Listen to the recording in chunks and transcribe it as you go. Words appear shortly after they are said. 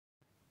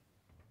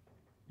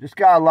Just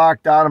got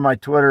locked out of my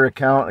Twitter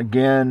account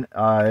again.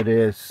 It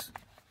is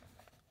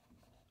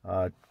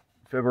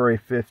February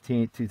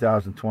 15th,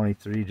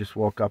 2023. Just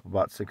woke up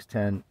about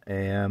 6:10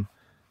 a.m.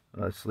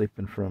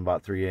 Sleeping from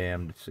about 3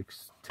 a.m. to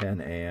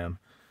 6:10 a.m.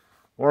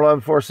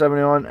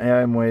 411-471.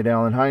 I'm Wade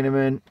Allen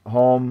Heineman.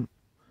 Home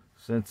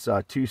since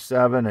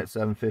 2/7 at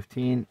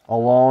 7:15.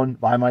 Alone,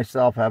 by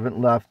myself. Haven't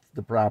left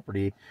the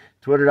property.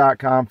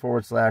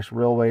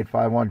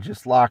 Twitter.com/RealWade51.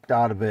 Just locked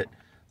out of it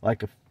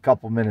like a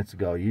couple minutes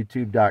ago.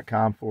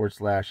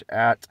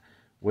 YouTube.com/@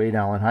 Wade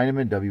Allen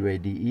Heineman.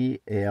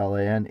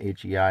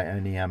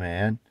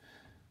 WadeAllenHeineman.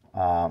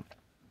 Home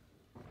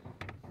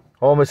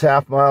is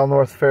half mile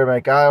north of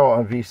Fairbank, Iowa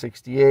on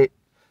V68.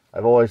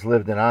 I've always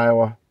lived in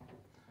Iowa.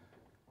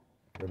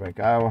 Fairbank,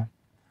 Iowa.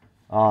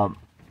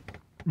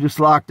 Just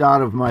locked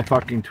out of my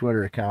fucking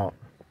Twitter account.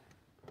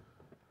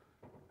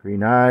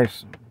 Green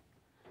eyes.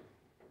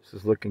 This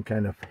is looking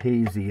kind of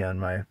hazy on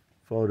my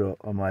photo,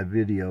 on my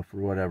video for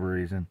whatever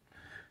reason.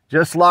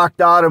 Just locked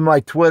out of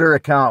my Twitter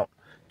account.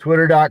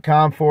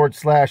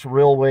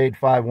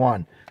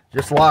 Twitter.com/RealWade51.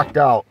 Just locked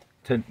out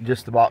to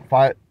just about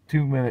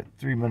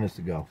 3 minutes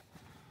ago.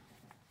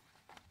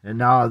 And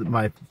now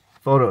my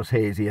photo's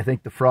hazy. I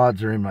think the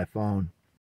frauds are in my phone.